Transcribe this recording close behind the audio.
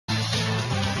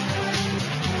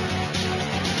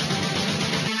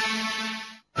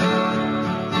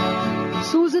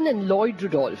Milton and Lloyd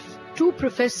Rudolph, two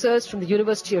professors from the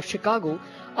University of Chicago,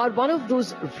 are one of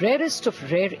those rarest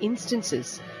of rare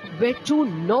instances where two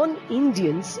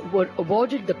non-Indians were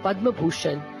awarded the Padma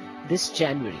Bhushan this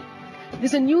January.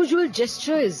 This unusual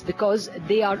gesture is because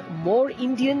they are more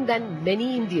Indian than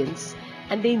many Indians,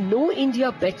 and they know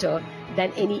India better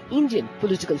than any Indian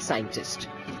political scientist.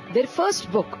 Their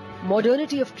first book,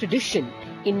 Modernity of Tradition,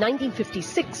 in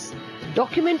 1956,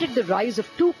 documented the rise of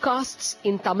two castes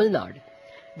in Tamil Nadu,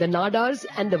 the Nadars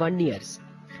and the Vanniyars,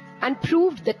 and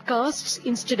proved that castes,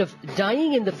 instead of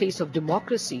dying in the face of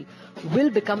democracy, will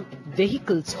become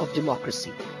vehicles of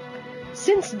democracy.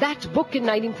 Since that book in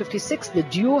 1956, the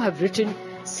duo have written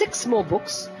 6 more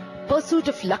books: Pursuit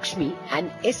of Lakshmi, an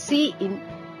essay in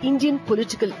Indian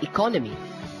political economy,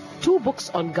 2 books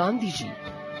on Gandhiji,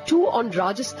 2 on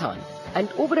Rajasthan,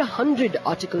 and over 100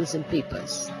 articles and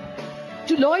papers.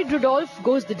 To Lloyd Rudolph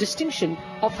goes the distinction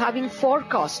of having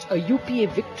forecast a UPA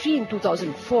victory in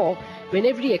 2004 when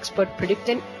every expert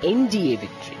predicted an NDA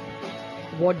victory.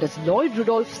 What does Lloyd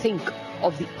Rudolph think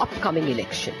of the upcoming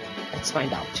election? Let's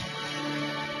find out.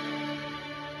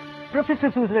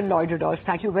 Professor Susan Lloyd Rudolph,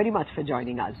 thank you very much for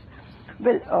joining us.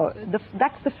 Well,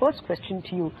 that's the first question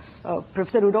to you.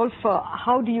 Professor Rudolph,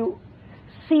 how do you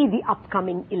see the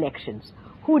upcoming elections?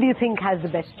 Who do you think has the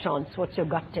best chance? What's your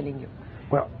gut telling you?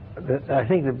 Well, I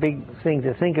think the big thing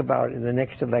to think about in the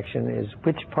next election is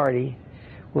which party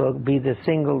will be the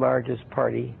single largest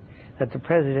party that the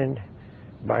president,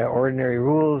 by ordinary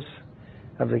rules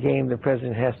of the game, the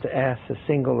president has to ask the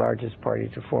single largest party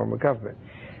to form a government.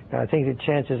 Now, I think the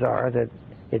chances are that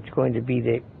it's going to be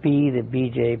the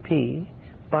BJP,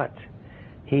 but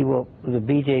the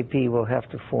BJP will have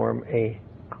to form a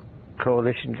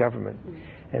coalition government.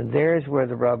 And there's where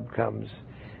the rub comes.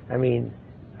 I mean,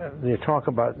 the talk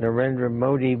about Narendra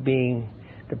Modi being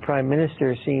the prime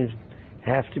minister seems to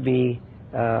have to be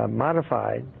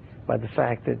modified by the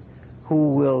fact that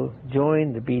who will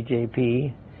join the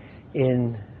BJP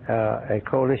in a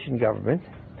coalition government.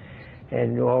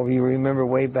 And all you remember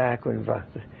way back when the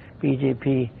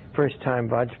BJP, first time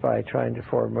Vajpayee trying to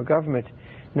form a government,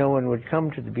 no one would come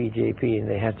to the BJP and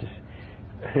they had to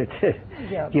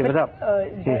give it up.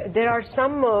 There are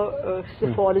some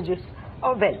psephologists,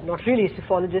 well, not really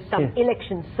psephologists, some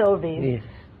election surveys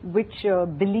which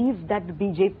believe that the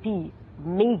BJP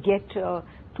may get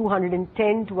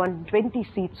 210 to 120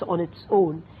 seats on its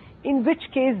own, in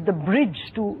which case the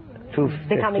bridge to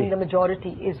becoming the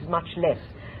majority is much less,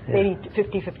 maybe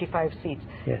 50, 55 seats.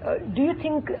 Do you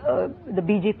think the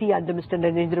BJP under Mr.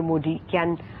 Narendra Modi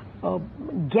can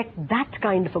get that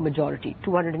kind of a majority,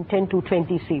 210 to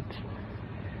 20 seats?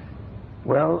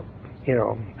 Well, you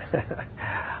know,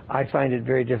 I find it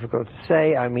very difficult to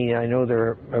say. I mean, I know there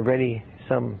are already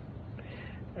some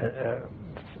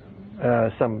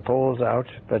polls out,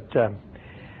 but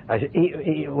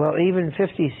well, even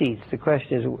 50 seats, the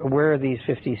question is, where are these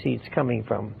 50 seats coming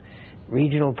from?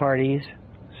 Regional parties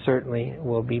certainly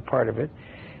will be part of it.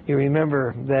 You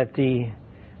remember that the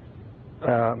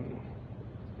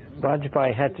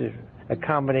Vajpayee had to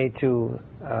accommodate to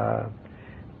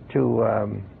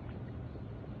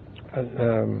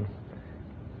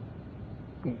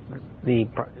the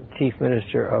Chief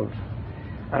Minister of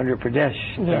Andhra Pradesh.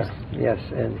 Yes,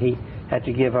 and he had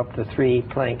to give up the 3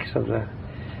 planks of the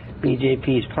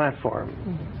BJP's platform,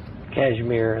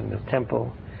 Kashmir and the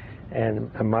temple,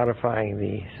 and modifying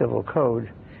the civil code,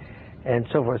 and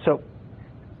so forth. So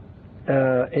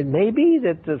it may be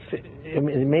that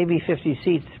it may be 50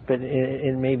 seats, but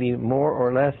it may be more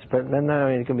or less, but then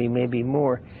it can be maybe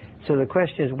more. So the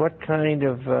question is, what kind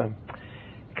of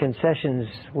concessions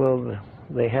will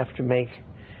they have to make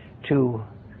to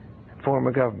form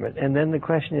a government? And then the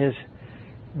question is,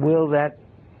 will that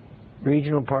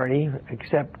regional party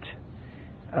accept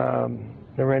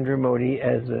Narendra Modi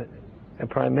as a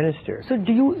prime minister? So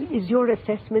is your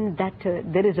assessment that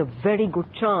there is a very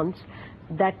good chance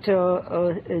that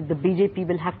the BJP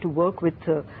will have to work with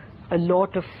a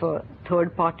lot of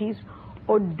third parties?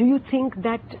 Or do you think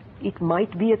that it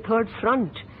might be a third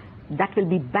front that will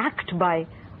be backed by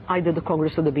either the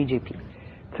Congress or the BJP?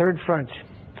 Third front?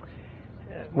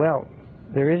 Well,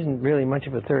 there isn't really much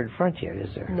of a third front yet,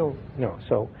 is there? No. No,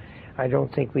 so I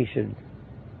don't think we should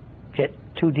get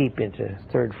too deep into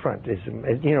third front.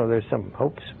 You know, there's some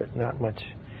hopes, but not much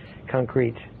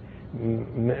concrete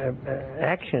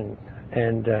action.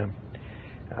 And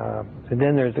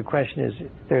then there's the question is,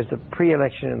 there's the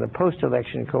pre-election and the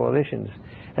post-election coalitions,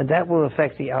 and that will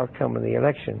affect the outcome of the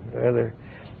election,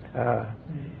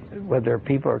 whether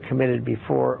people are committed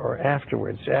before or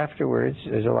afterwards. Afterwards,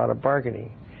 there's a lot of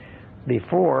bargaining.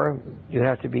 Before, you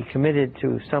have to be committed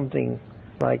to something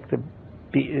like the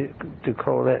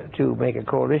to make a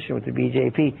coalition with the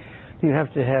BJP, you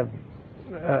have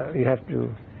to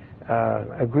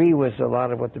agree with a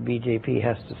lot of what the BJP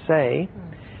has to say,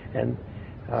 and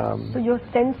so your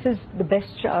sense is the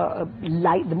best,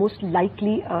 the most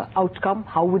likely outcome.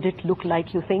 How would it look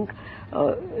like, you think?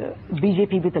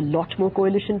 BJP with a lot more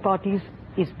coalition parties,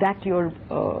 is that your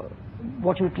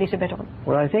what you would place a bet on?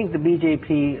 Well, I think the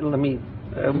BJP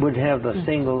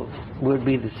would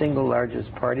be the single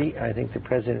largest party. I think the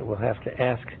president will have to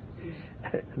ask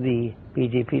the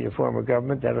BJP to form a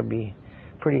government. That'll be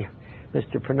pretty.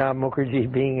 Mr. Pranab Mukherjee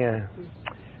being a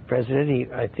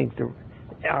president, I think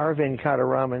R.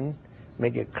 Venkataraman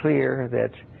made it clear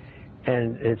that,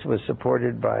 and it was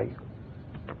supported by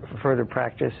further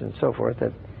practice and so forth,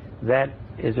 that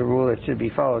is a rule that should be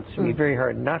followed. It should be very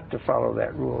hard not to follow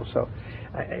that rule. So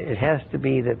it has to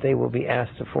be that they will be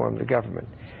asked to form the government.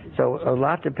 So a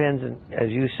lot depends on, as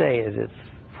you say, is it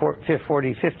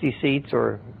 40, 50 seats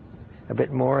or a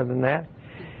bit more than that?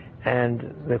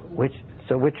 And which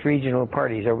regional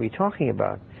parties are we talking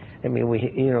about? I mean,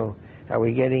 are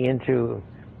we getting into,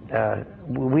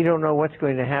 we don't know what's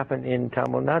going to happen in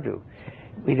Tamil Nadu.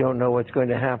 We don't know what's going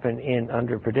to happen in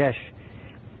Andhra Pradesh.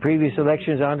 Previous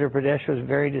elections, Andhra Pradesh was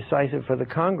very decisive for the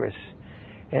Congress,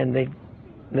 and they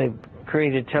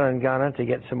created Telangana to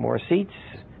get some more seats.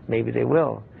 Maybe they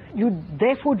will. You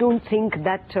therefore don't think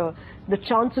that the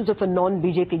chances of a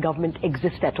non-BJP government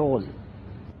exist at all?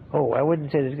 Oh, I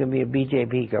wouldn't say there's going to be a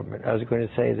BJP government. I was going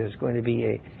to say there's going to be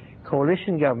a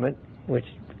coalition government, which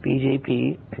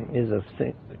BJP is,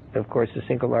 of course, the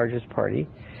single largest party.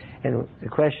 And the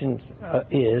question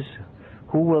is,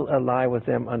 who will ally with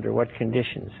them under what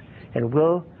conditions? And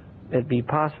will it be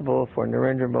possible for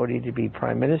Narendra Modi to be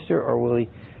prime minister, or will the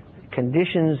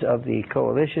conditions of the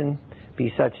coalition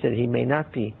be such that he may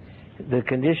not be? The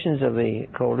conditions of the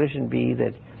coalition be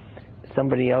that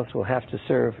somebody else will have to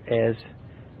serve as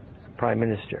prime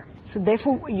minister. So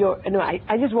therefore,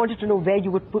 I just wanted to know where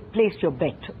you would place your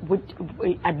bet.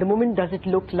 At the moment, does it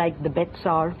look like the bets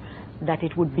are that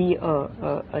it would be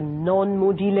a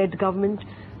non-Modi-led government,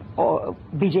 or a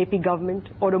BJP government,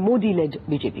 or a Modi-led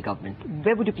BJP government?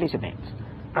 Where would you place your bets?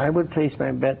 I would place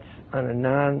my bets on a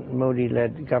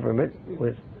non-Modi-led government,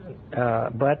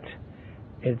 but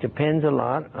it depends a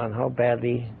lot on how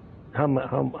badly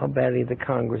the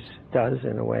Congress does,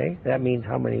 in a way. That means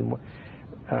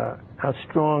how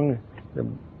strong the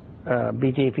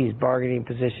BJP's bargaining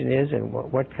position is, and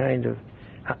what kind of,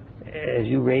 as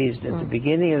you raised at the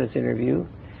beginning of this interview,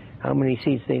 how many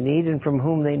seats they need and from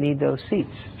whom they need those seats.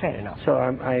 Fair enough. So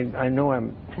I know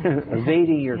I'm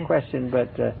evading your question,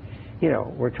 but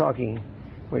we're talking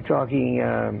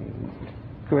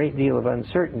great deal of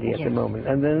uncertainty at the moment,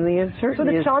 and then the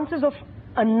uncertainty. So the chances of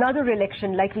another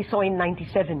election like we saw in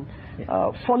 '97,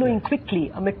 following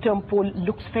quickly a midterm poll,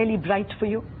 looks fairly bright for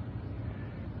you?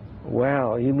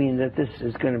 Well, you mean that this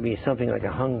is going to be something like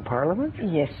a hung parliament?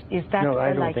 Yes. Is that No,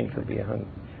 I don't think it'll be a hung.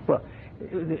 Well,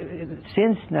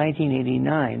 since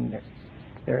 1989,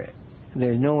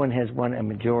 no one has won a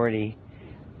majority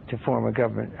to form a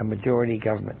government, a majority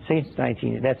government. Since that's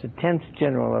the 10th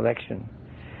general election,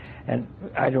 and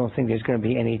I don't think there's going to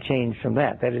be any change from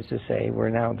that. That is to say, we're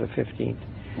now the 15th.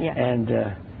 Yeah. And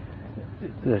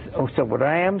so what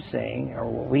I am saying, or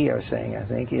what we are saying, I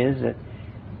think, is that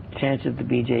chances of the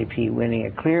BJP winning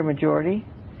a clear majority,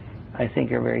 I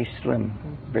think, are very slim,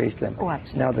 very slim. Oh,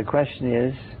 absolutely. Now the question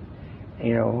is,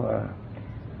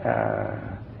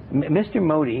 Mr.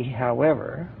 Modi,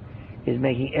 however, is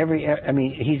making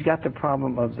he's got the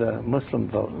problem of the Muslim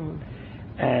vote,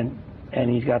 and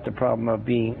he's got the problem of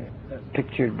being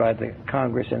pictured by the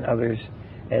Congress and others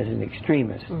as an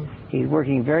extremist. He's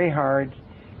working very hard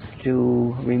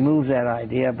to remove that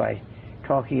idea by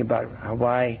talking about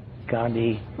why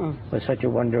Gandhi was such a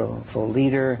wonderful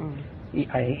leader.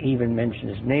 I even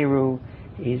mentioned Nehru.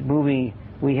 He's moving.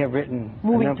 We have written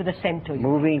to the center.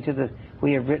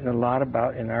 We have written a lot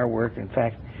about in our work. In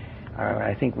fact,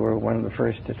 I think we're one of the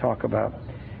first to talk about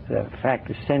the fact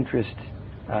the centrist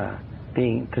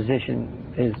being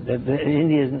positioned is that the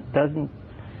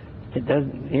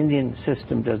Indian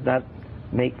system does not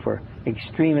make for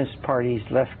extremist parties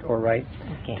left or right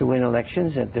to win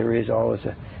elections. That there is always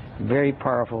a very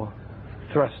powerful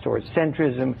thrust towards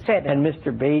centrism. And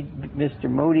Mr.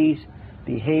 Modi's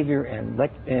behavior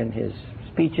and his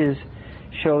speeches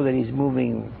show that he's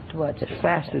moving as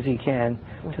fast as he can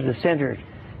to the center,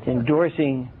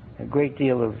 endorsing a great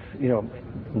deal of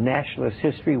nationalist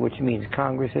history, which means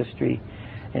Congress history,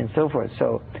 and so forth.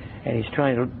 So, and he's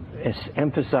trying to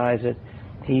emphasize that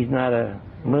he's not an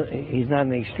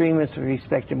extremist with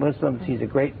respect to Muslims. He's a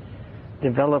great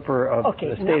developer of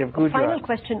the state of Gujarat. Final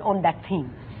question on that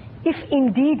theme. If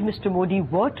indeed Mr. Modi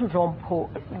were to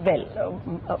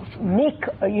make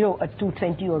a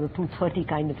 220 or a 230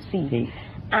 kind of seat,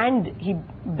 and he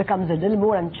becomes a little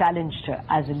more unchallenged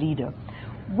as a leader,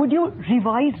 would you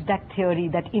revise that theory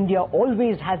that India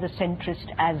always has a centrist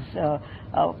as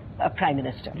a prime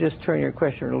minister? Just turn your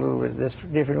question a little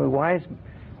bit differently. Why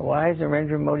is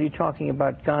Narendra Modi talking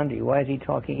about Gandhi? Why is he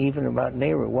talking even about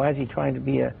Nehru? Why is he trying to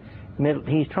be a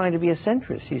he's trying to be a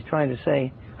centrist. He's trying to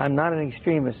say, I'm not an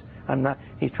extremist. I'm not.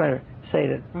 He's trying to say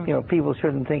that people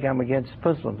shouldn't think I'm against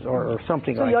Muslims or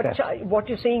something like that. So what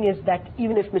you're saying is that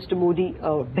even if Mr. Modi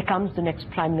becomes the next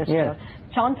prime minister,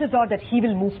 chances are that he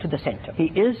will move to the center. He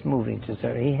is moving to the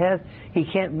center. He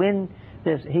can't win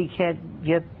this. He can't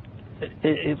get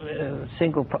a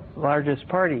single largest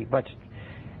party, but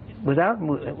without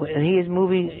he is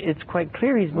moving. It's quite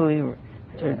clear he's moving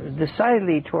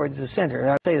decidedly towards the center.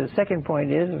 I'll say the second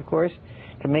point is, of course,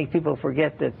 to make people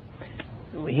forget that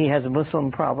he has a Muslim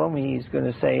problem. He's going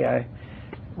to say,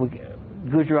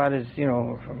 Gujarat is,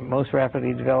 most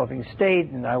rapidly developing state,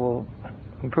 and I will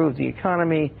improve the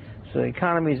economy. So the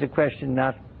economy is a question,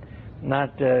 not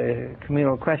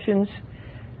communal questions.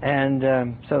 And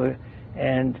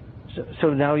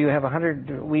so now you have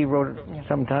 100. We wrote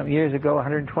sometime years ago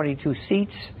 122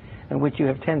 seats, in which you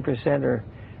have 10% or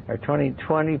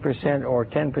 20% or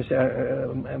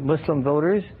 10% Muslim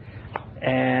voters.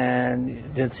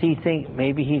 And does he think,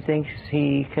 maybe he thinks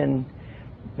he can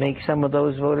make some of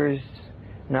those voters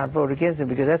not vote against him,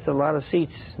 because that's a lot of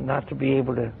seats not to be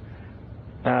able to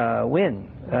win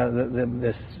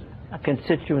the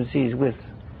constituencies with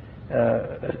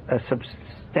a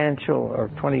substantial or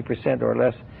 20% or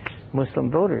less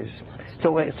Muslim voters.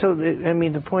 So I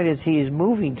mean, the point is he is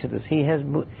moving to this. He has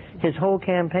his whole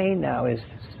campaign now is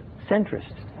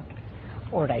centrist.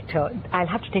 All right. I'll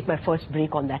have to take my first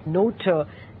break on that note.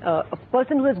 A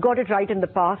person who has got it right in the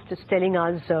past is telling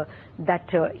us that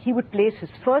he would place his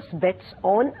first bets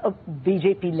on a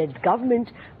BJP-led government,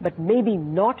 but maybe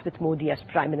not with Modi as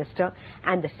Prime Minister.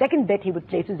 And the second bet he would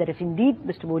place is that if indeed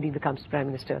Mr. Modi becomes Prime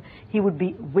Minister, he would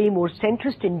be way more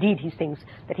centrist. Indeed, he thinks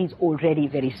that he's already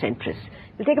very centrist.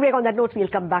 We'll take a break on that note. We'll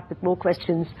come back with more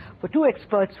questions for two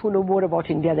experts who know more about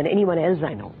India than anyone else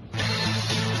I know.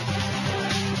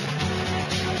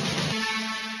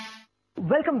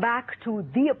 Welcome back to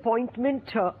The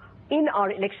Appointment. In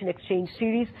our election exchange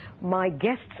series, my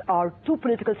guests are two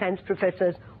political science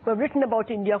professors who have written about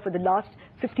India for the last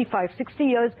 55, 60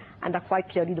 years and are quite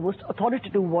clearly the most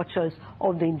authoritative watchers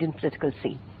of the Indian political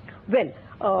scene.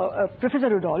 Well, Professor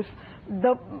Rudolph,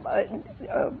 the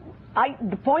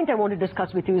point I want to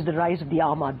discuss with you is the rise of the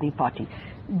Aam Aadmi Party.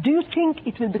 Do you think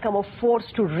it will become a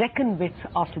force to reckon with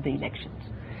after the elections?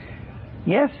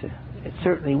 Yes, it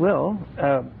certainly will.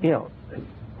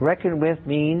 Reckon with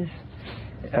means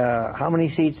how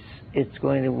many seats it's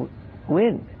going to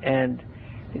win, and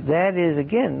that is,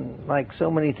 again, like so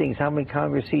many things, how many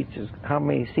seats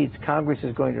Congress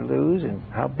is going to lose, and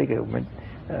how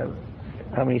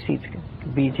many seats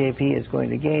BJP is going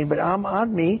to gain. But Aam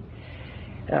Aadmi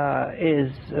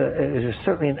is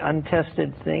certainly an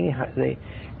untested thing.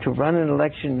 To run an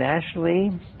election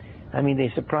nationally, I mean,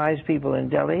 they surprised people in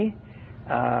Delhi.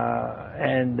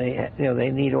 And they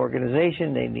need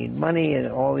organization, they need money,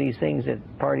 and all these things that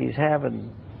parties have,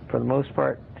 and for the most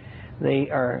part, they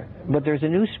are. But there's a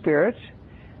new spirit,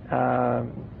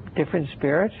 different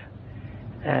spirit,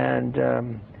 and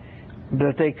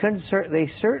but they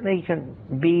certainly can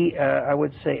be, I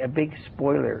would say, a big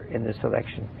spoiler in this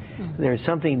election. Mm-hmm. There's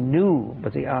something new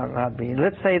with the Aam Aadmi.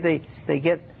 Let's say they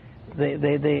get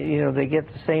the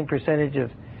same percentage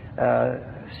of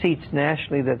seats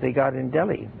nationally that they got in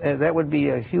Delhi. That would be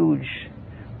a huge...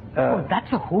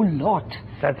 that's a whole lot.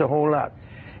 That's a whole lot,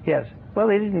 yes. Well,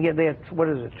 they didn't get, they had, what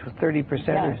is it, 30%?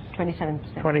 Yeah,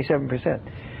 27%. 27%.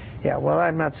 Yeah, well,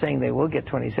 I'm not saying they will get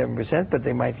 27%, but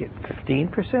they might get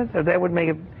 15%. That would make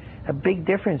a big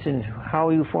difference in how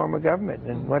you form a government,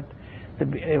 and what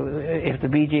if the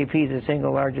BJP is the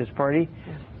single largest party.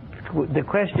 The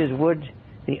question is, would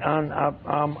the Aam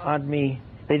Aadmi...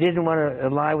 They didn't want to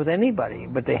ally with anybody,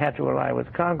 but they had to ally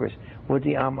with Congress. Would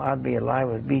the Aam Aadmi ally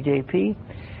with BJP?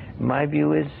 My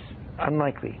view is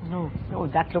unlikely. No,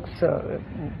 that looks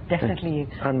definitely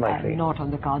unlikely. Not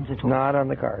on the cards at all. Not on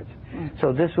the cards.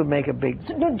 So this would make a big...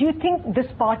 So, do you think this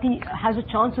party has a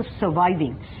chance of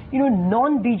surviving? You know,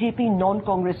 non-BJP,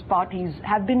 non-Congress parties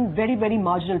have been very, very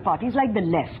marginal parties like the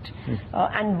left.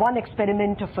 And one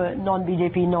experiment of a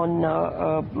non-BJP,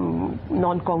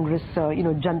 non-Congress,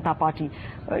 Janata Party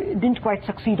didn't quite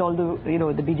succeed, although,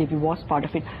 the BJP was part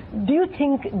of it. Do you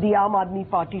think the Aam Aadmi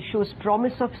Party shows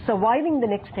promise of surviving the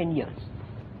next 10 years?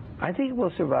 I think it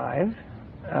will survive.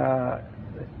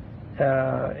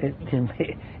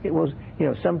 It was,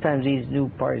 sometimes these new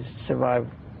parties survive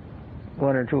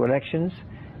 1 or 2 elections.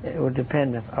 It would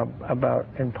depend about,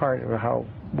 in part, of how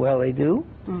well they do,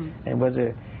 and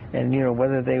whether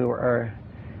they are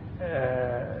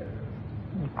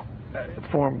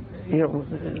formed.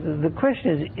 The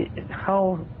question is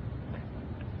how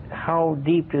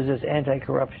deep does this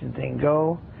anti-corruption thing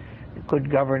go?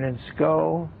 Good governance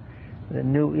go?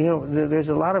 There's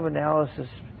a lot of analysis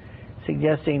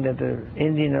suggesting that the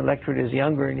Indian electorate is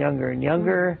younger and younger and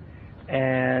younger,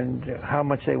 and how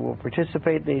much they will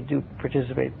participate. They do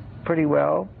participate pretty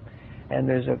well, and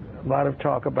there's a lot of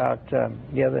talk about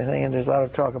the other thing, and there's a lot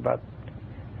of talk about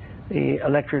the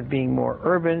electorate being more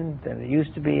urban than it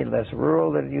used to be, and less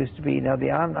rural than it used to be. Now, the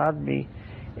Aam Aadmi,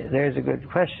 there's a good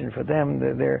question for them.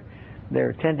 They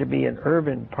tend to be an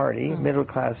urban party, middle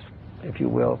class, if you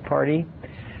will, party,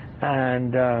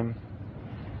 and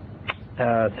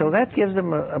so that gives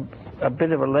them a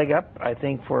bit of a leg up, I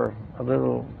think, for a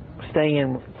little staying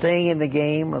in the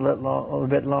game a little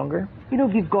bit longer.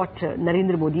 We've got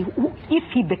Narendra Modi, who, if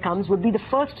he becomes, would be the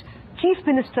first chief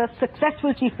minister,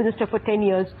 successful chief minister for 10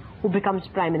 years, who becomes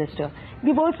prime minister.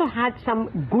 We've also had some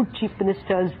good chief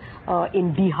ministers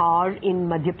in Bihar, in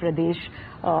Madhya Pradesh,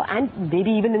 and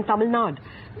maybe even in Tamil Nadu.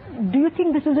 Do you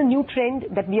think this is a new trend,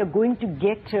 that we are going to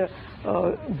get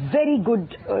very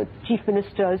good chief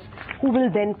ministers who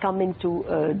will then come into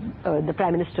the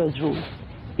prime minister's role?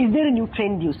 Is there a new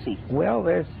trend you see? Well,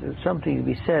 there's something to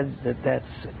be said that's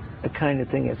the kind of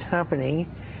thing that's happening,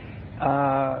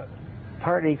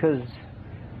 partly because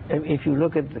if you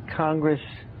look at the Congress,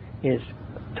 is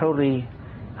totally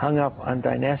hung up on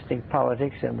dynastic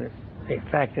politics, and the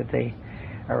fact that they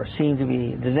seem to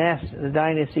be, the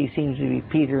dynasty seems to be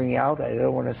petering out. I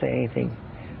don't want to say anything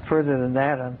further than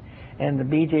that. And the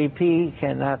BJP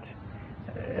cannot,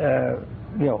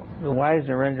 why is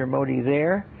Narendra Modi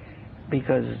there?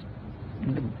 Because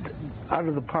out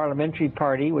of the parliamentary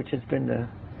party, which has been the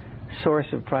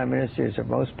source of prime ministers of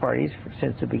most parties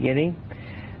since the beginning,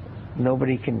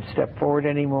 nobody can step forward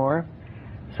anymore.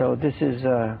 So this is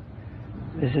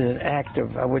an act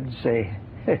of, I wouldn't say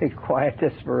quiet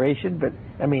desperation, but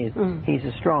I mean he's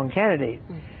a strong candidate.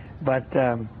 But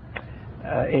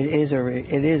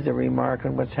it is a remark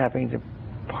on what's happening to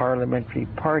parliamentary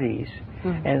parties,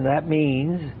 and that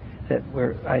means that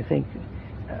I think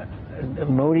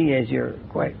Modi, as you're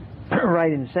quite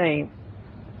right in saying,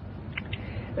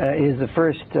 is the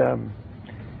first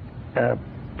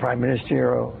prime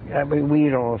ministerial. I mean, we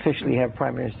don't officially have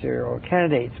prime ministerial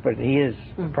candidates, but he is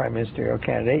a prime ministerial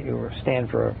candidate who will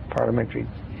stand for a parliamentary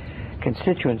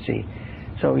constituency.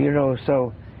 So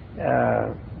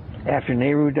after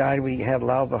Nehru died, we had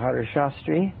Lal Bahadur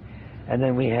Shastri, and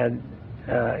then we had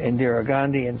Indira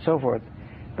Gandhi and so forth.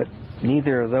 But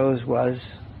neither of those was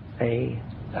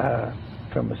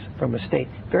from a state.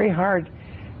 Very hard.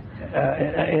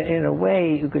 In a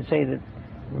way, you could say that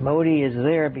Modi is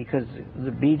there because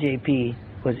the BJP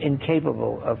was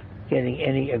incapable of getting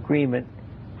any agreement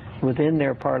within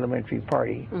their parliamentary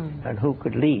party on who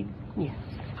could lead. Yes.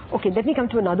 Okay, let me come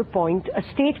to another point. A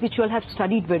state which you all have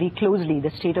studied very closely,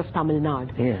 the state of Tamil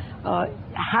Nadu, yes,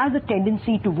 has a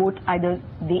tendency to vote either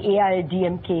the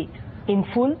AIADMK in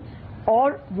full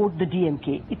or vote the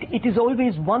DMK. It is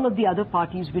always one of the other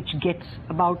parties which gets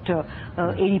about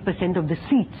 80% of the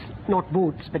seats, not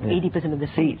votes, but 80% of the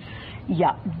seats.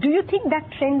 Yeah. Do you think that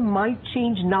trend might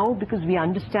change now, because we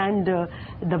understand the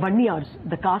Vanniyars,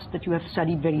 the caste that you have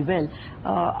studied very well,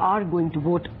 are going to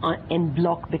vote en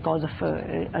bloc because of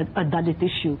a Dalit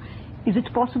issue. Is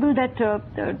it possible that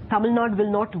Tamil Nadu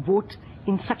will not vote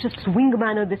in such a swing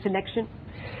manner this election?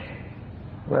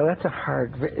 Well, that's a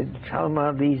hard. Tamil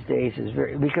Nadu these days is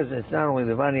very, because it's not only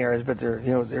the Vanniyars, but there's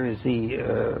the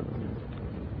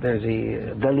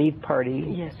Dalit party,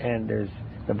 yes, and there's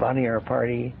the Vanniyar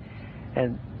party,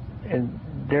 and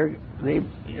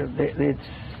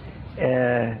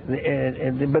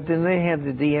but then they have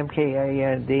the DMK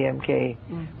DMK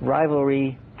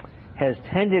rivalry has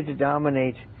tended to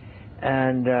dominate,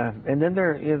 and then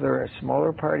there are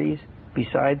smaller parties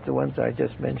besides the ones I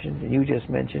just mentioned and you just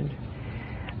mentioned.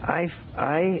 I've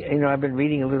been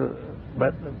reading a little,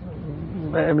 but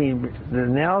I mean the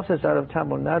analysis out of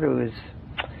Tamil Nadu is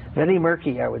Very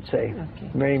murky, I would say.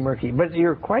 Okay. Very murky. But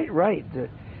you're quite right.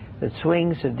 The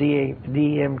swings of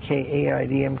DMK,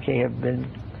 AI-DMK have been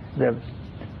the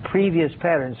previous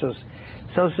pattern. So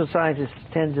social scientists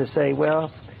tend to say,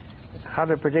 well, how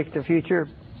to predict the future?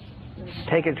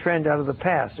 Take a trend out of the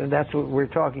past. And that's what we're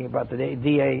talking about today,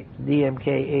 DMK,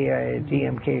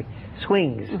 AI-DMK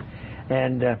swings.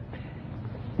 And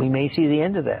we may see the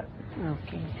end of that.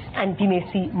 Okay. And we may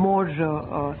see more...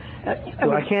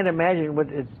 I can't imagine what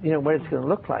it's going to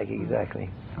look like exactly.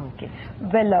 Okay.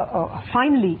 Well,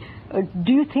 finally,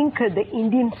 do you think the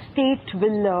Indian state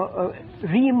will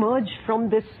re-emerge from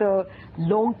this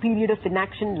long period of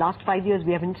inaction? Last 5 years,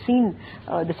 we haven't seen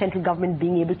the central government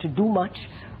being able to do much.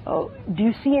 Do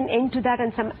you see an end to that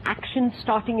and some action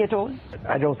starting at all?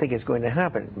 I don't think it's going to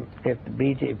happen. If the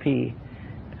BJP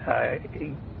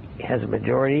has a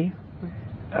majority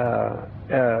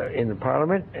in the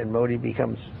parliament and Modi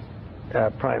becomes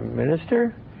prime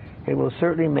minister, it will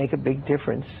certainly make a big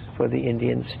difference for the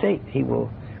Indian state. He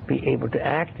will be able to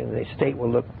act, and the state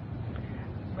will look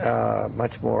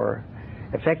much more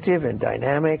effective and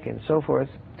dynamic and so forth.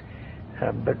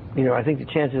 But, I think the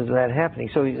chances of that happening.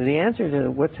 So the answer to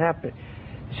what's happened,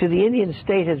 so the Indian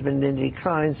state has been in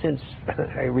decline since,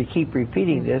 I keep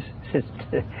repeating this, since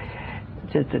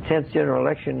the 10th general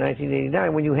election in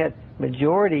 1989, when you had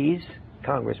majorities,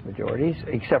 Congress majorities,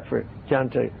 except for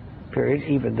Janata period,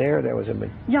 even there was a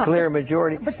clear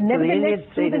majority. But nevertheless,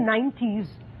 through the 90s,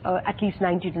 at least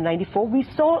 90 to 94, we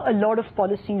saw a lot of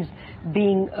policies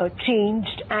being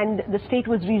changed, and the state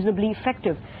was reasonably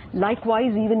effective.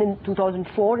 Likewise, even in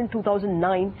 2004 and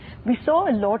 2009, we saw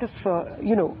a lot of,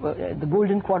 the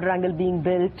Golden Quadrangle being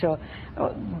built.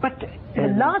 But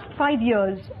the last 5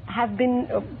 years have been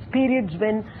periods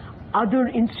when other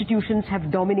institutions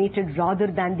have dominated rather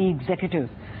than the executive.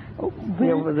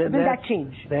 Will that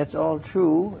change? That's all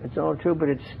true. It's all true, but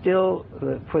it's still,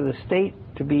 for the state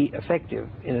to be effective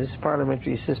in this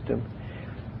parliamentary system,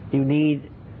 you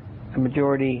need a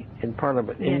majority in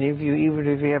parliament. Yes. And even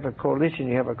if you have a coalition,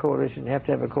 you have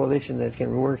to have a coalition that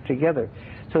can work together.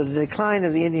 So the decline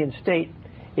of the Indian state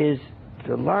is,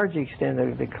 to a large extent,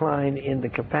 a decline in the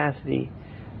capacity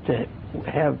to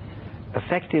have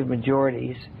effective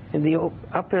majorities. In the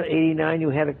up to 89, you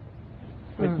had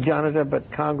Janata,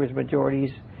 but Congress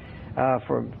majorities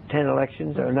for 10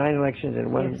 elections or 9 elections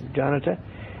and 1 Janata,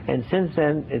 and since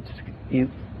then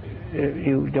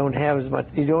you don't have as much.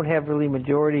 You don't have really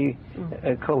majority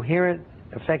coherent,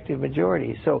 effective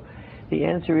majorities. So the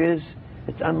answer is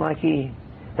it's unlikely.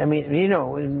 I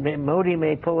mean, Modi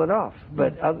may pull it off,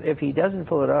 but if he doesn't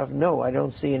pull it off, no, I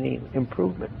don't see any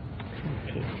improvement.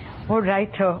 Okay. All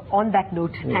right. On that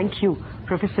note, thank you,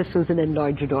 Professor Susan and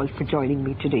Lloyd Rudolph, for joining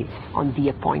me today on The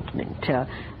Appointment.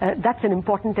 That's an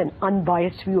important and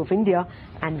unbiased view of India,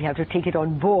 and we have to take it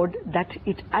on board that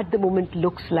it at the moment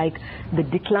looks like the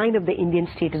decline of the Indian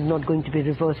state is not going to be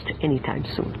reversed anytime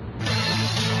soon.